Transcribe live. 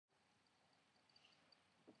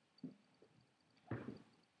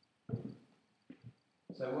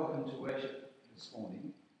So welcome to worship this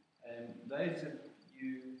morning. Those of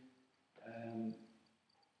you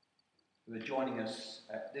who are joining us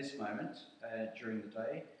at this moment during the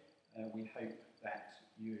day, we hope that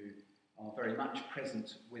you are very much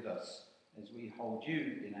present with us as we hold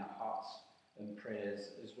you in our hearts and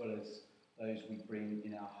prayers, as well as those we bring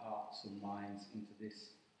in our hearts and minds into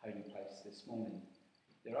this holy place this morning.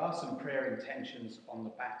 There are some prayer intentions on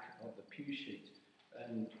the back of the pew sheet,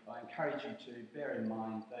 and I encourage you to bear in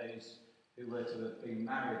mind those who were to have been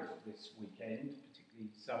married this weekend, particularly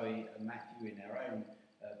Zoe and Matthew in their own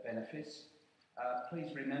benefice.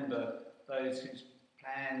 Please remember those whose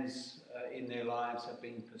plans in their lives have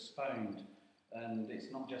been postponed, and it's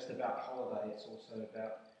not just about holiday, it's also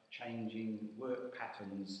about changing work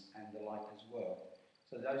patterns and the like as well.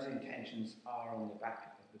 So those intentions are on the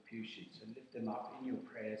back of the pew sheet, so lift them up in your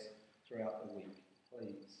prayers throughout the week,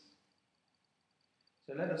 please.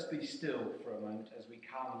 So let us be still for a moment as we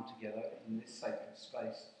come together in this sacred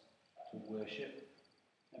space to worship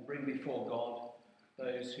and bring before God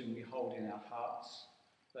those whom we hold in our hearts,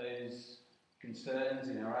 those concerns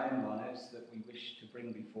in our own lives that we wish to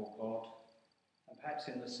bring before God, and perhaps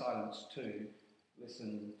in the silence too,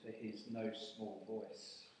 listen to his no small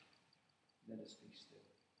voice. Let us be still.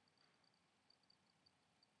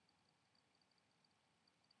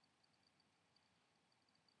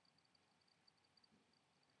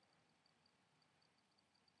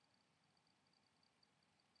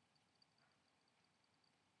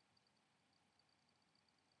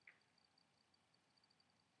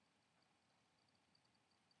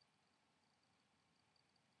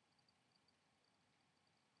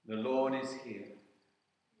 The Lord is here.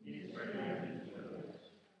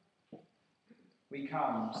 We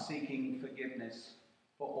come seeking forgiveness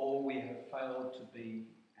for all we have failed to be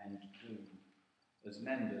and do as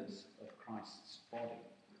members of Christ's body.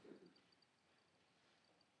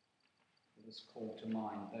 Let us call to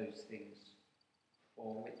mind those things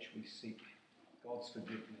for which we seek God's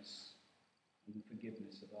forgiveness and the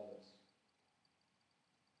forgiveness of others.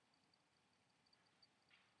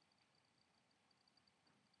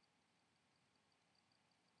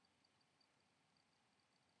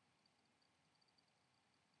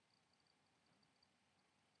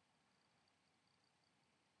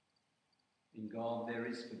 In God there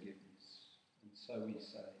is forgiveness, and so we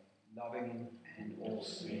say, loving and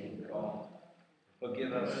all-seeing God,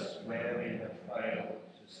 forgive us where we have failed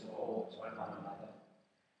to support one another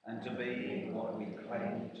and to be what we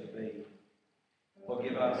claim to be.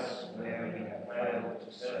 Forgive us where we have failed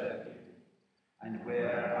to serve you and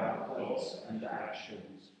where our thoughts and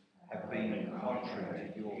actions have been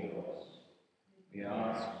contrary to your laws. We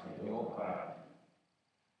ask for your pardon.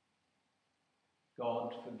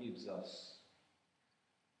 God forgives us.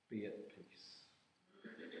 Be at peace.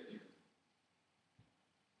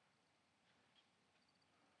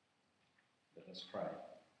 Let us pray.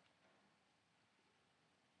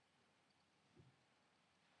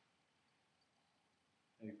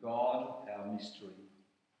 O God, our mystery,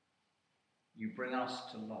 you bring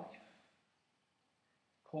us to life.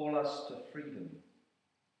 Call us to freedom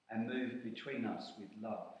and move between us with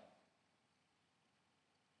love.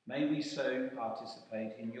 May we so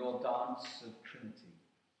participate in your dance of Trinity,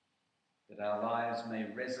 that our lives may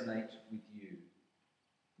resonate with you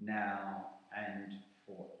now and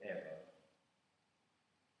forever.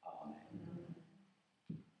 Amen.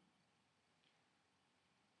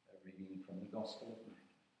 A reading from the Gospel of Matthew.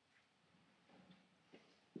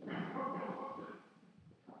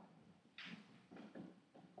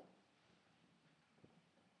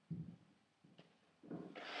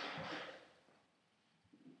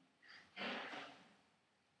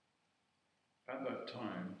 At that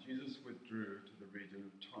time, Jesus withdrew to the region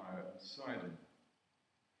of Tyre and Sidon.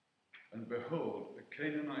 And behold, a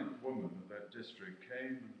Canaanite woman of that district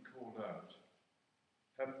came and called out,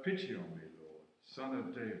 "Have pity on me, Lord, Son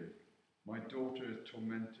of David. My daughter is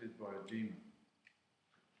tormented by a demon."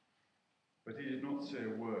 But he did not say a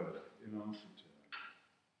word in answer to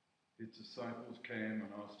her. His disciples came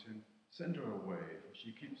and asked him, "Send her away, for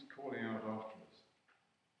she keeps calling out after us."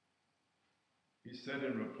 He said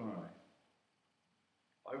in reply,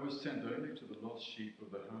 "I was sent only to the lost sheep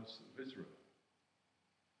of the house of Israel."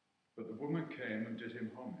 But the woman came and did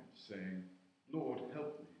him homage, saying, "Lord,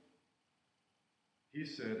 help me." He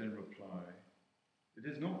said in reply, "It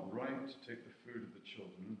is not right to take the food of the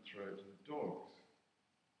children and throw it to the dogs."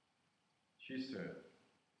 She said,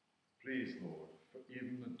 "Please, Lord, for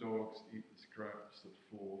even the dogs eat the scraps that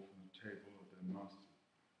fall from the table of their masters."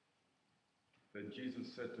 Then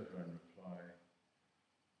Jesus said to her in reply,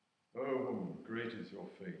 "O woman, great is your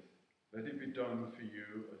faith. Let it be done for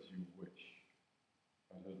you as you wish."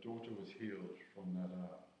 and her daughter was healed from that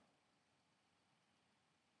hour.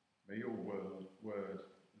 May your word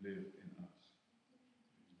live in us.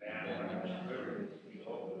 Amen.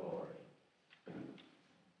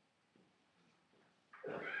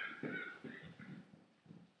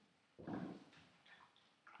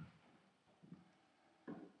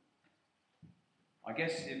 I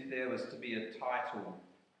guess if there was to be a title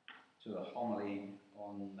to a homily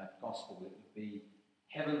on that gospel, it would be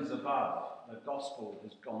Heavens Above, the gospel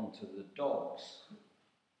has gone to the dogs.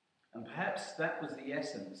 And perhaps that was the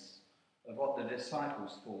essence of what the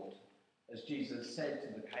disciples thought as Jesus said to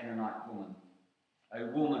the Canaanite woman,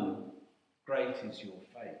 "O woman, great is your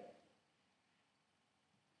faith."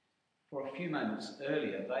 For a few moments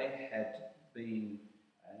earlier, they had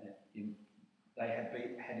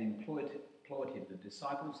implored him. The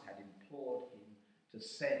disciples had implored him to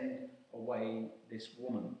send away this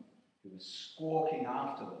woman who was squawking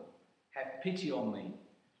after them. "Have pity on me,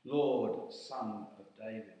 Lord, Son of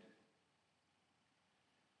David."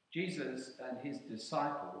 Jesus and his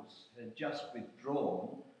disciples had just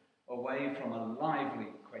withdrawn away from a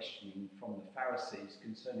lively questioning from the Pharisees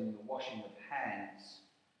concerning the washing of hands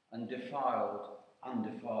and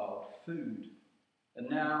undefiled food. And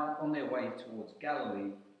now, on their way towards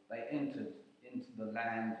Galilee, they entered into the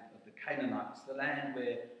land of the Canaanites, the land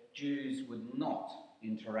where Jews would not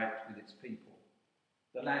interact with its people,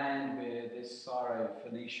 the land where this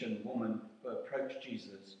Syro-Phoenician woman who approached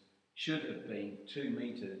Jesus should have been 2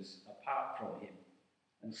 meters apart from him,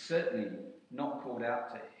 and certainly not called out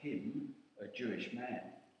to him, a Jewish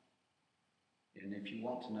man. And if you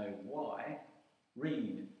want to know why,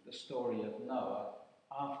 read the story of Noah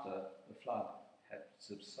after the flood had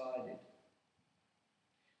subsided.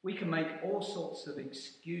 We can make all sorts of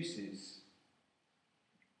excuses,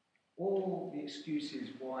 all the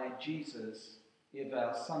excuses why Jesus, if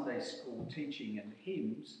our Sunday school teaching and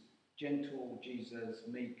hymns, gentle Jesus,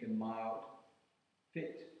 meek and mild,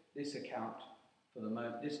 fit this account for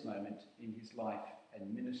this moment in his life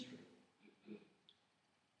and ministry.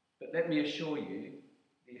 But let me assure you,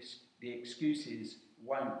 the excuses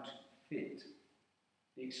won't fit.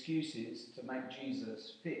 The excuses to make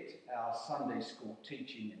Jesus fit our Sunday school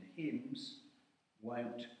teaching and hymns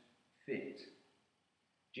won't fit.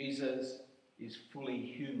 Jesus is fully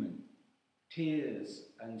human.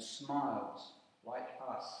 Tears and smiles like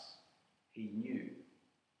us he knew,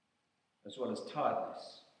 as well as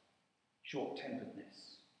tiredness,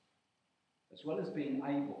 short-temperedness, as well as being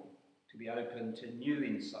able to be open to new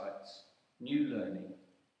insights, new learning,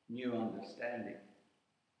 new understanding.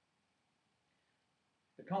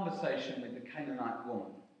 The conversation with the Canaanite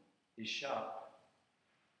woman is sharp.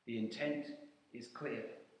 The intent is clear.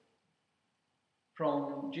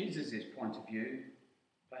 From Jesus' point of view,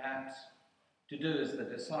 perhaps to do as the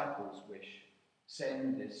disciples wish,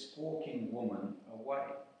 send this squawking woman away.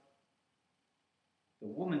 The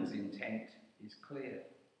woman's intent is clear.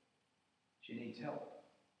 She needs help.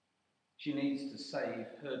 She needs to save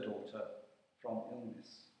her daughter from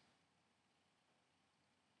illness.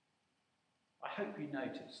 I hope you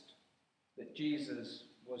noticed that Jesus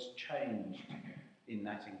was changed in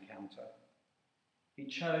that encounter. He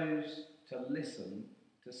chose to listen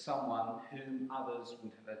to someone whom others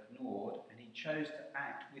would have ignored, and he chose to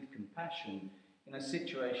act with compassion in a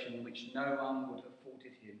situation in which no one would have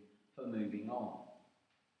faulted him for moving on.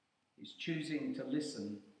 He's choosing to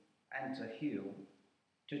listen and to heal.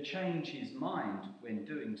 To change his mind when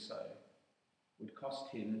doing so would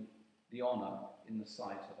cost him the honour in the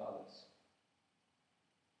sight of others.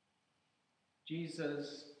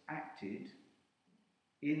 Jesus acted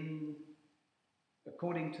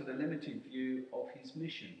according to the limited view of his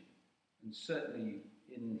mission, and certainly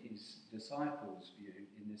in his disciples' view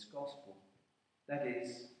in this gospel. That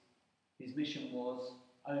is, his mission was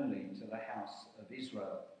only to the house of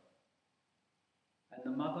Israel. And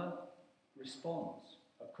the mother responds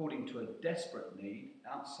according to a desperate need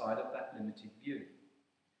outside of that limited view.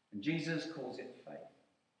 And Jesus calls it faith.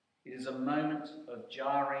 It is a moment of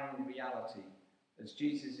jarring reality as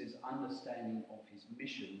Jesus' understanding of his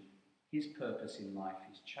mission, his purpose in life,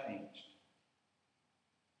 is changed.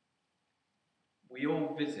 We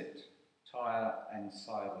all visit Tyre and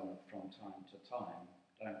Sidon from time to time,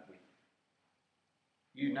 don't we?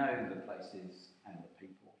 You know the places and the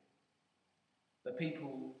people. The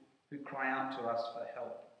people who cry out to us for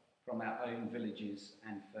help from our own villages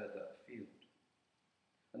and further afield.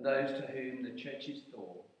 And those to whom the church's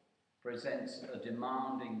door presents a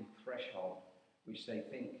demanding threshold which they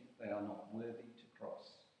think they are not worthy to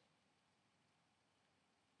cross.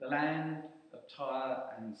 The land of Tyre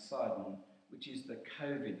and Sidon, which is the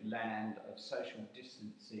COVID land of social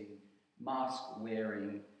distancing, mask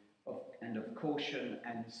wearing, and of caution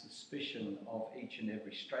and suspicion of each and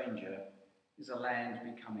every stranger, is a land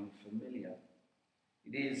becoming familiar.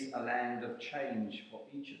 It is a land of change for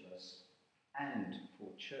each of us and for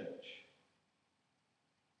church.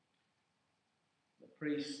 The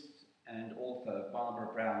priest and author Barbara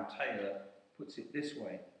Brown Taylor puts it this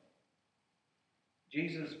way: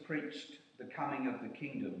 Jesus preached the coming of the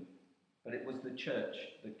kingdom, but it was the church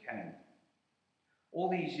that came. All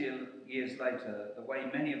these years later, the way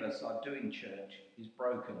many of us are doing church is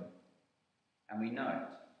broken, and we know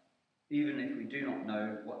it, even if we do not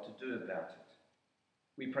know what to do about it.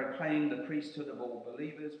 We proclaim the priesthood of all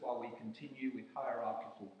believers while we continue with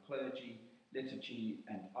hierarchical clergy, liturgy,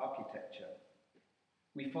 and architecture.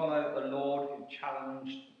 We follow a Lord who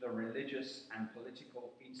challenged the religious and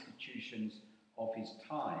political institutions of his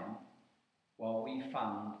time, while we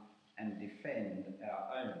fund and defend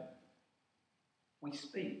our own. We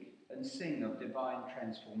speak and sing of divine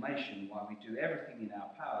transformation while we do everything in our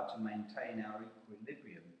power to maintain our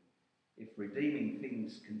equilibrium. If redeeming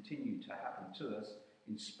things continue to happen to us,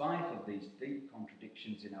 in spite of these deep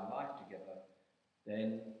contradictions in our life together,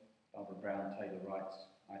 then, Barbara Brown Taylor writes,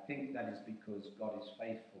 I think that is because God is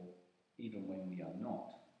faithful even when we are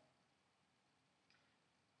not.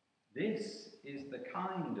 This is the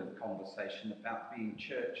kind of conversation about being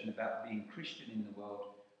church and about being Christian in the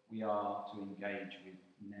world we are to engage with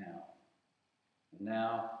now. And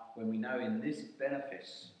now, when we know in this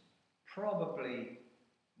benefice, probably,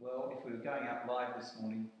 well, if we were going out live this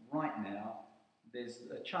morning, right now, there's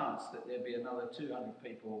a chance that there'll be another 200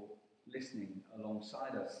 people listening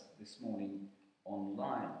alongside us this morning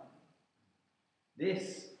online.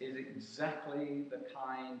 This is exactly the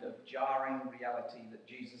kind of jarring reality that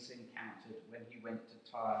Jesus encountered when he went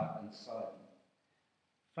to Tyre and Sidon.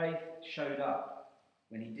 Faith showed up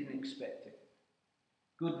when he didn't expect it.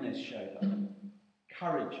 Goodness showed up.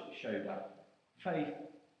 Courage showed up. Faith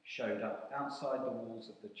showed up outside the walls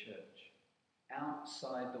of the church,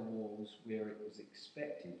 outside the walls where it was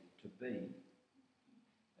expected to be.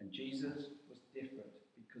 And Jesus was different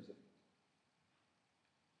because of it.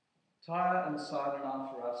 Tyre and Sidon are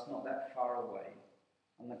for us not that far away,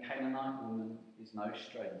 and the Canaanite woman is no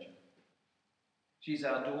stranger. She's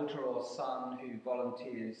our daughter or son who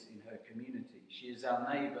volunteers in her community. She is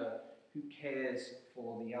our neighbour who cares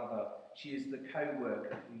for the other. She is the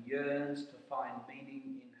co-worker who yearns to find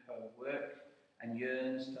meaning in her work and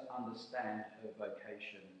yearns to understand her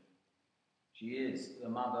vocation. She is the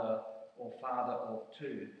mother or father of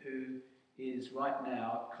two who is right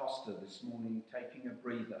now at Costa this morning taking a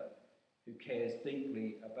breather, who cares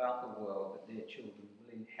deeply about the world that their children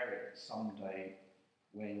will inherit someday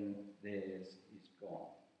when theirs is gone.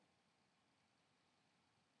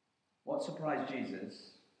 What surprised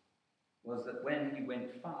Jesus was that when he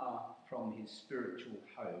went far from his spiritual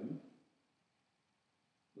home,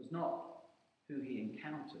 was not who he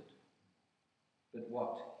encountered, but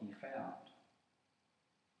what he found.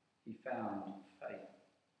 He found faith.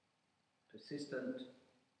 Persistent,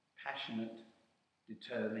 passionate,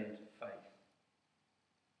 determined faith.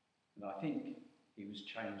 And I think he was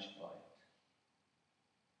changed by it.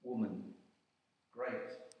 Woman,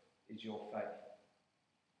 great is your faith.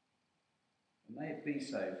 And may it be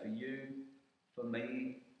so for you, for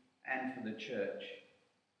me, and for the church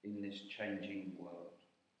in this changing world.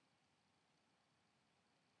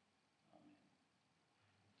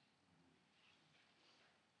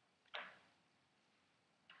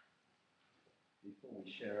 Before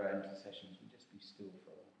we share our intercessions, we'll just be still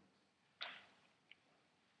for a moment.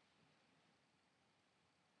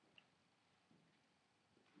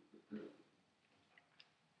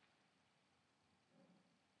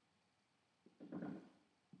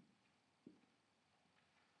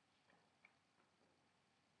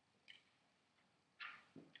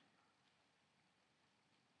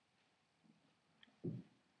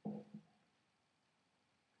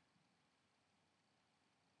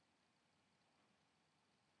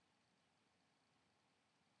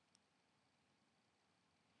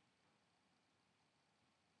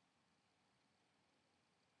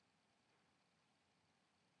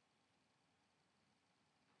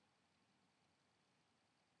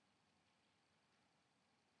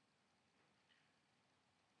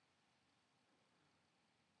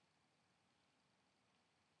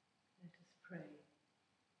 Let us pray.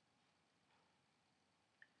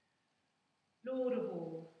 Lord of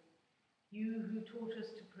all, you who taught us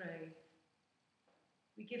to pray,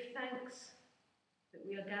 we give thanks that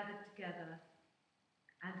we are gathered together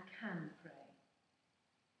and can pray.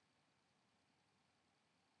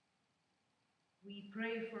 We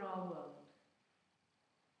pray for our world.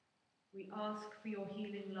 We ask for your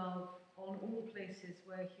healing love on all places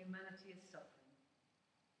where humanity is suffering,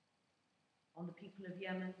 on the people of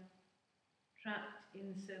Yemen, trapped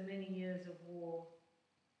in so many years of war,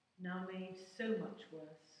 now made so much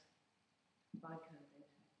worse by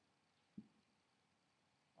COVID,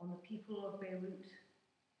 on the people of Beirut,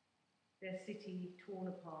 their city torn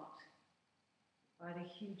apart by the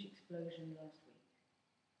huge explosion last week.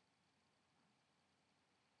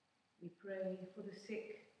 We pray for the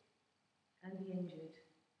sick and the injured,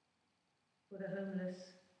 for the homeless,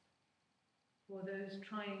 for those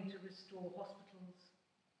trying to restore hospitals,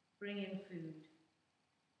 bring in food,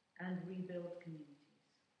 and rebuild communities.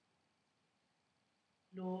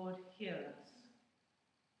 Lord, hear us.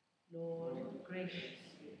 Lord,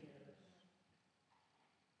 graciously hear us.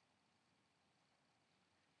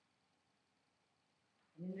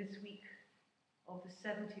 And in this week of the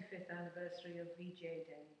 75th anniversary of VJ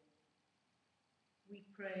Day, we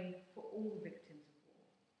pray for all victims of war.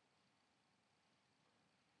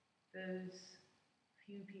 Those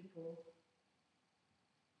few people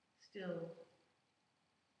still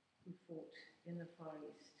who fought in the Far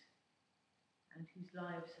East and whose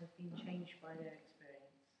lives have been changed by their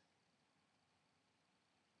experience.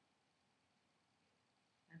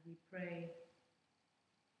 And we pray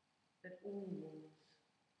that all wars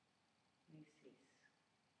may cease.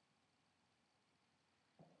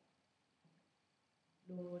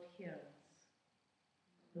 Lord, hear us.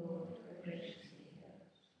 Lord, graciously hear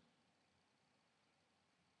us.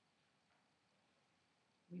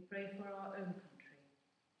 We pray for our own country,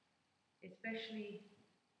 especially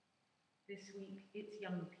this week, its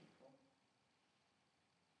young people,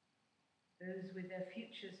 those with their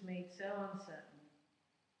futures made so uncertain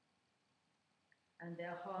and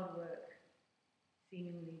their hard work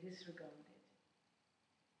seemingly disregarded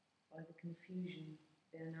by the confusion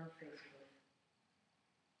they are now faced with.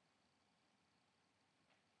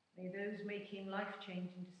 May those making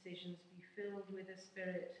life-changing decisions be filled with a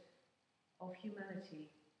spirit of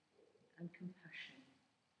humanity and compassion.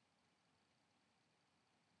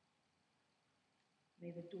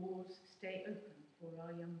 May the doors stay open for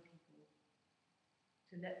our young people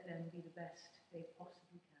to let them be the best they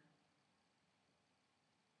possibly can.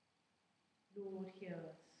 Lord, hear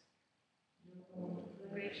us. Lord,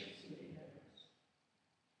 graciously hear us.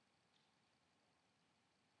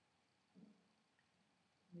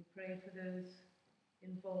 We pray for those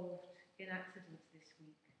involved in accidents this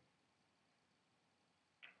week,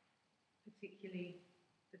 particularly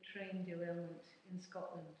the train derailment in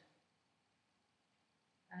Scotland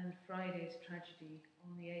and Friday's tragedy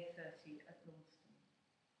on the A30 at Launceston.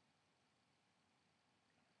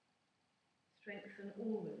 Strengthen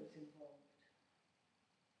all those involved,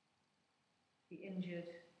 the injured,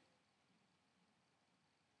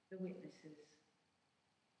 the witnesses,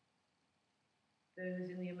 those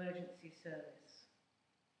in the emergency service.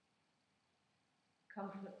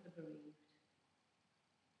 Comfort the bereaved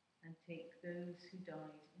and take those who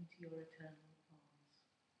died into your eternal arms.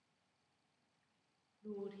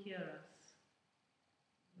 Lord, hear us.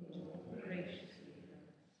 Lord, graciously hear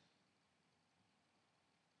us.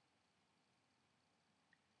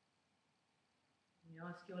 We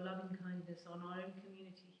ask your loving kindness on our own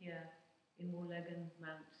community here in Warleggan,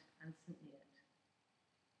 Mount and St. Neot.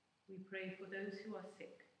 We pray for those who are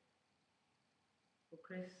sick, for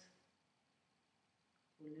Chris,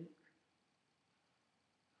 for Luke,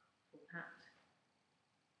 for Pat,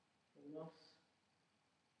 for Ross,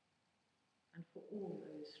 and for all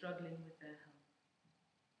those struggling with their health,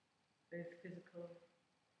 both physical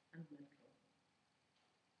and mental.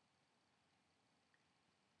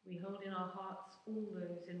 We hold in our hearts all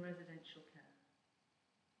those in residential care.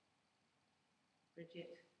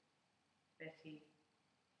 Bridget, Betty,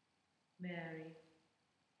 Mary,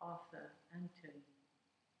 Arthur and Tony,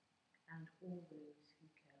 and all those who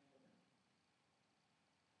care for them.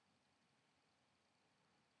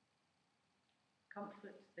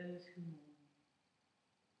 Comfort those who mourn,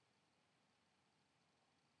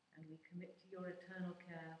 and we commit to your eternal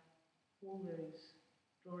care all those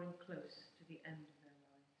drawing close to the end of their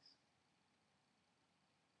lives.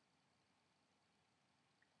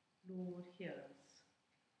 Lord, hear us.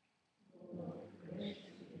 Lord,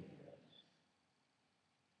 graciously hear us.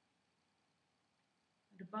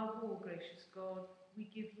 And above all, gracious God, we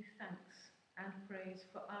give you thanks and praise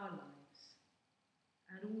for our lives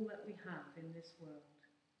and all that we have in this world,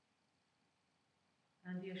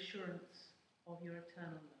 and the assurance of your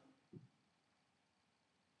eternal love.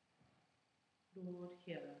 Lord,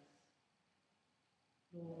 hear us.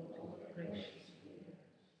 Lord, graciously hear us.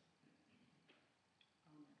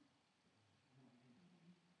 Amen.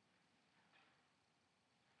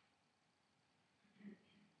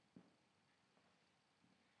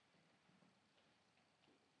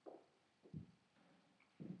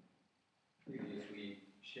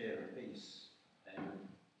 peace, and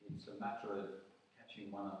it's a matter of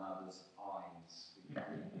catching one another's eyes. We can't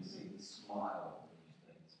really see the smile these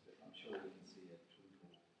days, but I'm sure we can see a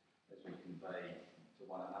twinkle as we convey to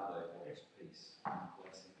one another God's peace and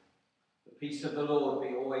blessing. The peace of the Lord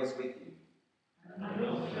be always with you. And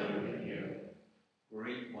also with you.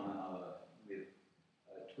 Greet one another with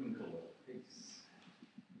a twinkle of peace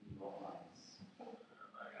in your eyes.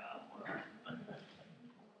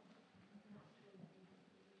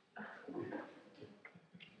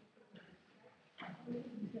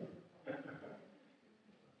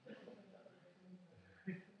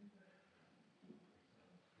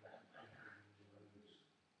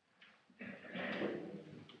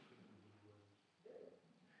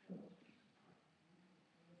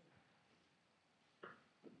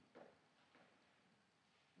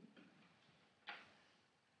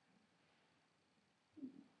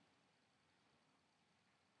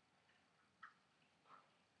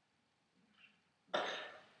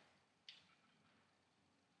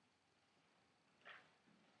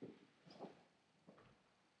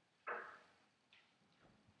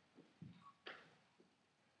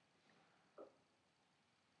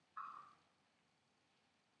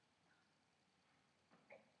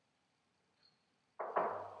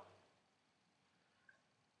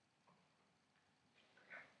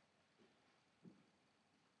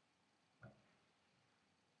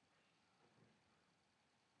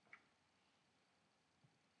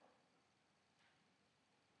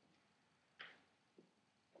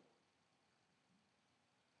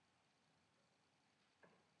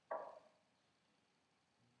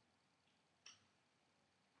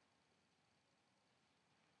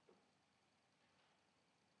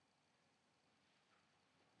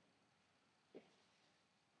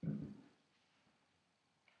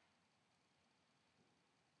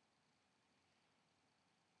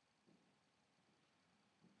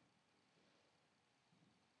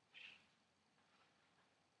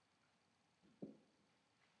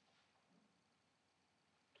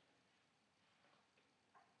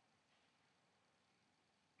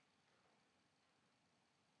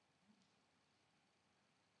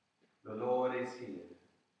 The Lord is here.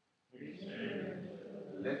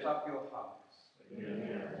 Lift up your hearts.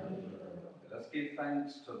 Let us give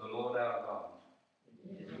thanks to the Lord our God.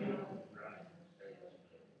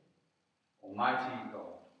 Almighty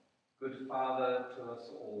God, good Father to us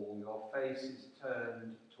all, your face is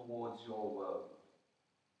turned towards your world.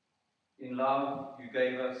 In love, you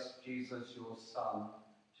gave us Jesus, your Son,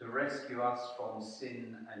 to rescue us from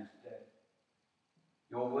sin and death.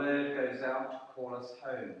 Your word goes out to call us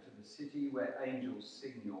home to the city where angels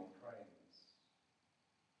sing your praise.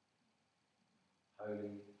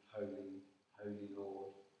 Holy, holy, holy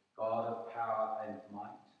Lord, God of power and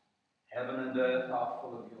might, heaven and earth are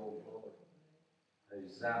full of your glory.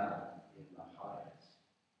 Hosanna in the highest.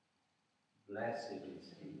 Blessed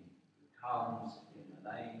is he who comes in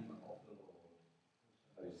the name of the Lord.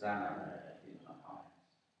 Hosanna in the highest.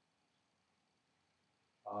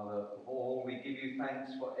 Father of all, we give you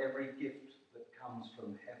thanks for every gift that comes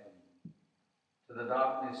from heaven. To the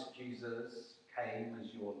darkness, Jesus came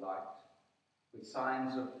as your light, with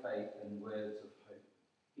signs of faith and words of hope.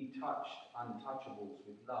 He touched untouchables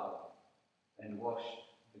with love and washed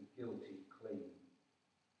the guilty clean.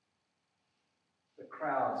 The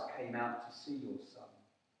crowds came out to see your Son,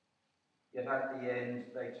 yet at the end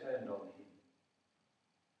they turned on him.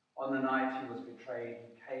 On the night he was betrayed,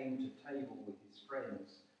 he came to table with his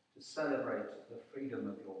friends to celebrate the freedom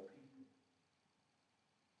of your people.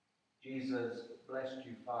 Jesus blessed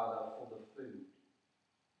you, Father, for the food.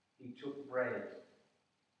 He took bread,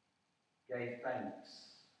 gave thanks,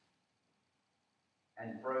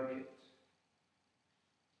 and broke it,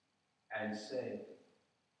 and said,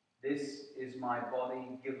 "This is my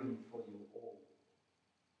body given for you all."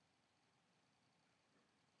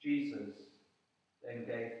 Jesus then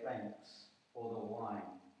gave thanks for the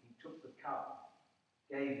wine. He took the cup,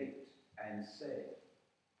 gave it, and said,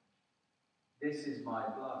 "This is my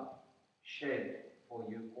blood, shed for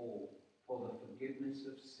you all, for the forgiveness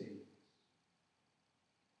of sins.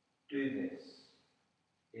 Do this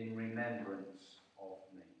in remembrance of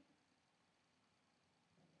me."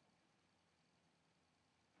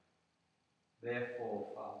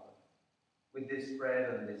 Therefore, Father, with this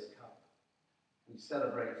bread and this cup, we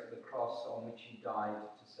celebrate the cross on which he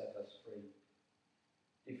died to set us free.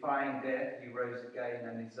 Defying death, he rose again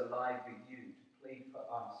and is alive with you to plead for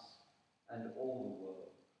us and all the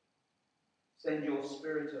world. Send your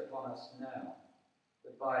Spirit upon us now,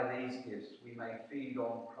 that by these gifts we may feed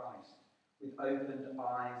on Christ with opened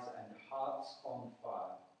eyes and hearts on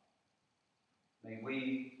fire. May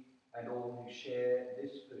we and all who share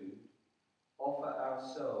this food offer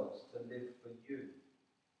ourselves to live for you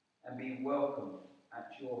and be welcomed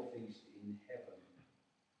at your feast in heaven,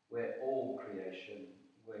 where all creation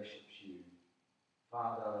worships you,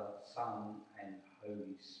 Father, Son, and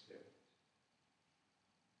Holy Spirit.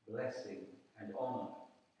 Blessing and honour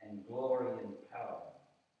and glory and power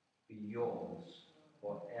be yours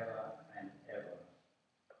forever and ever.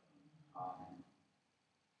 Amen.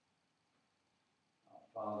 Our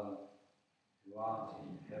Father, who art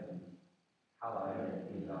in heaven,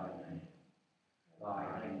 hallowed be thy name.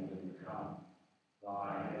 Thy kingdom come,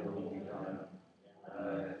 thy will be done, on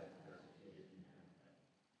earth as it is in heaven.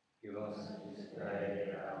 Give us this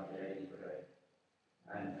day our daily bread,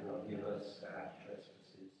 and forgive us our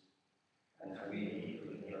trespasses, as we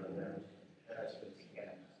forgive those who trespass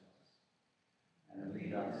against us. And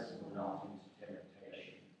lead us not into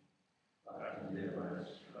temptation, but deliver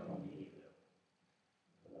us from evil.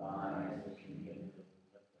 For thine is the kingdom,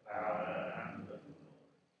 the power, and the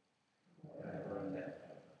glory, forever and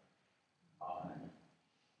ever. Amen.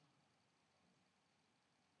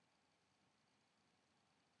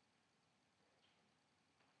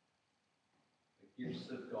 The gifts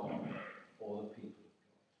of God for the people of God.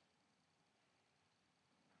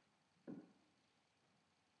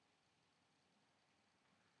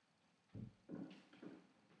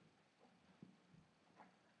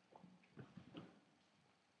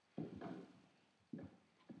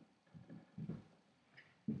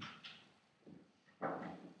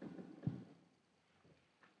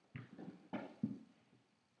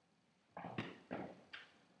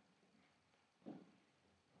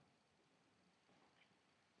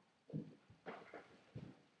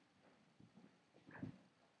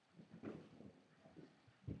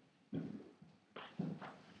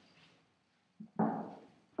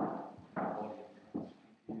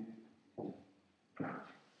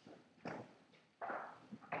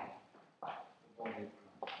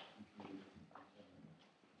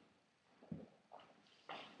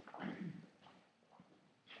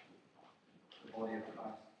 Body of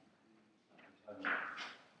Christ,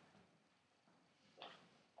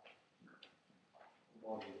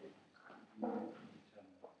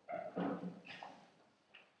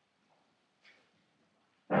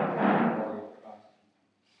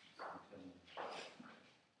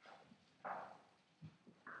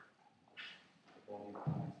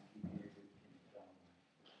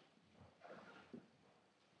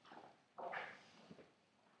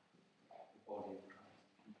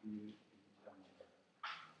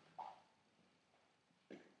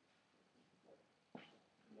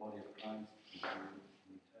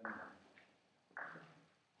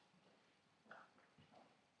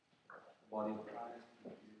 the body of Christ,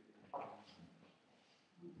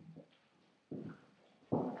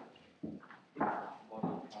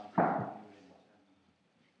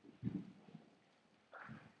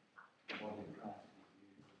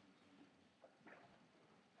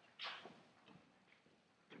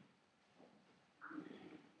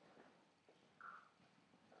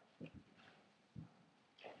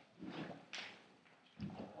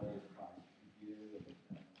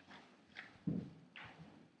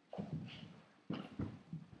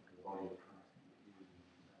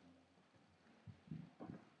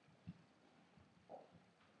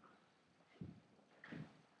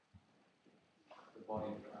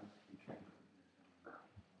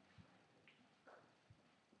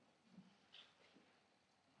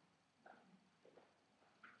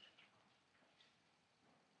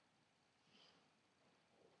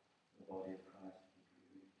 body of Christ, keep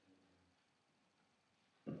you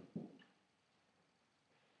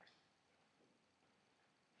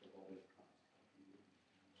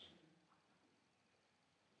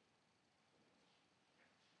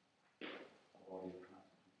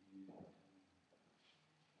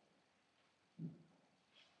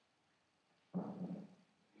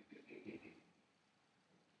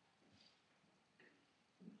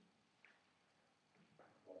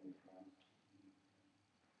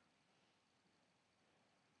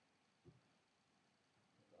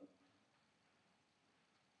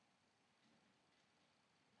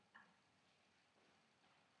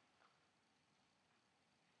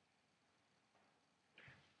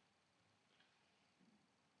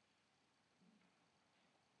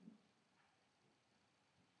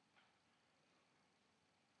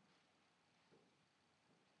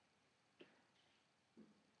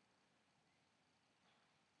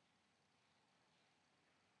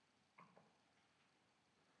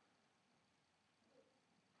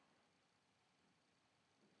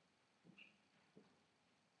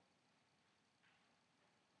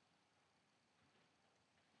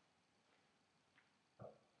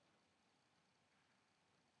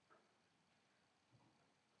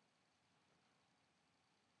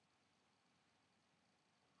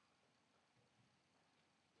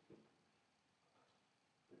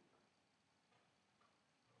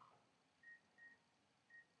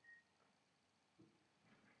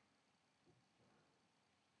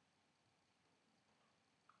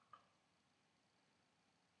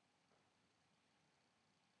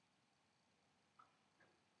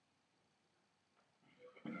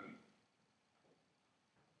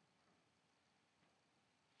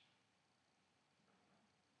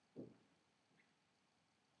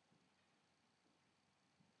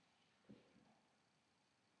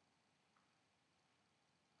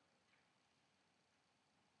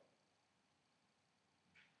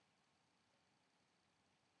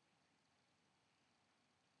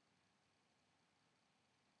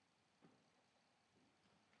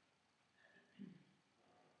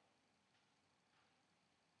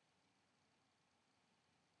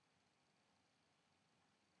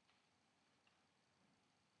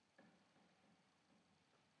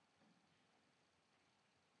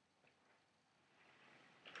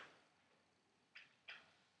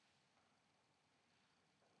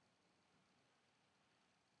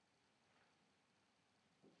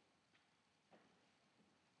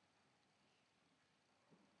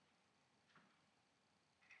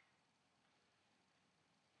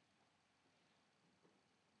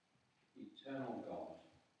Eternal God,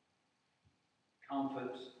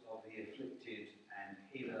 comfort of the afflicted and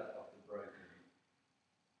healer of the broken,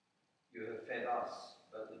 you have fed us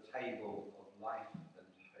at the table of life and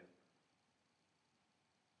hope.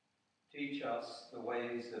 Teach us the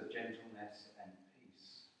ways of gentleness and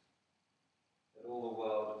peace, that all the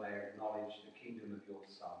world may acknowledge the kingdom of your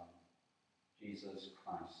Son, Jesus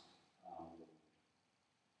Christ our Lord.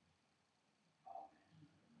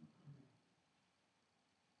 Amen.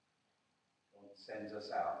 God sends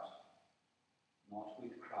us out, not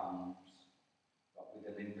with crumbs, but with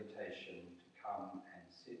an invitation to come and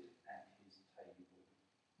sit at his table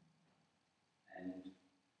and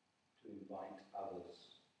to invite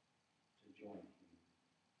others to join him.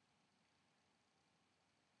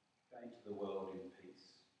 Go into the world in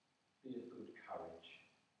peace. Be of good courage.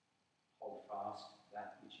 Hold fast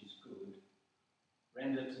that which is good.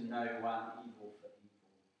 Render to no one evil for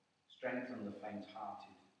evil. Strengthen the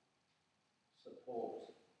faint-hearted.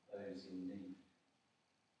 Support those in need.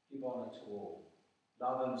 Give honour to all.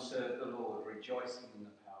 Love and serve the Lord, rejoicing in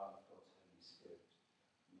the power of God's Holy Spirit.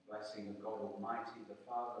 And the blessing of God Almighty, the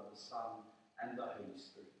Father, the Son, and the Holy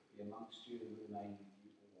Spirit be amongst you and remain with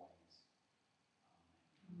you always.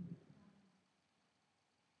 Amen.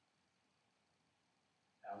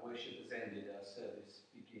 Our worship has ended, our service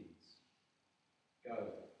begins.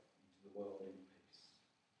 Go.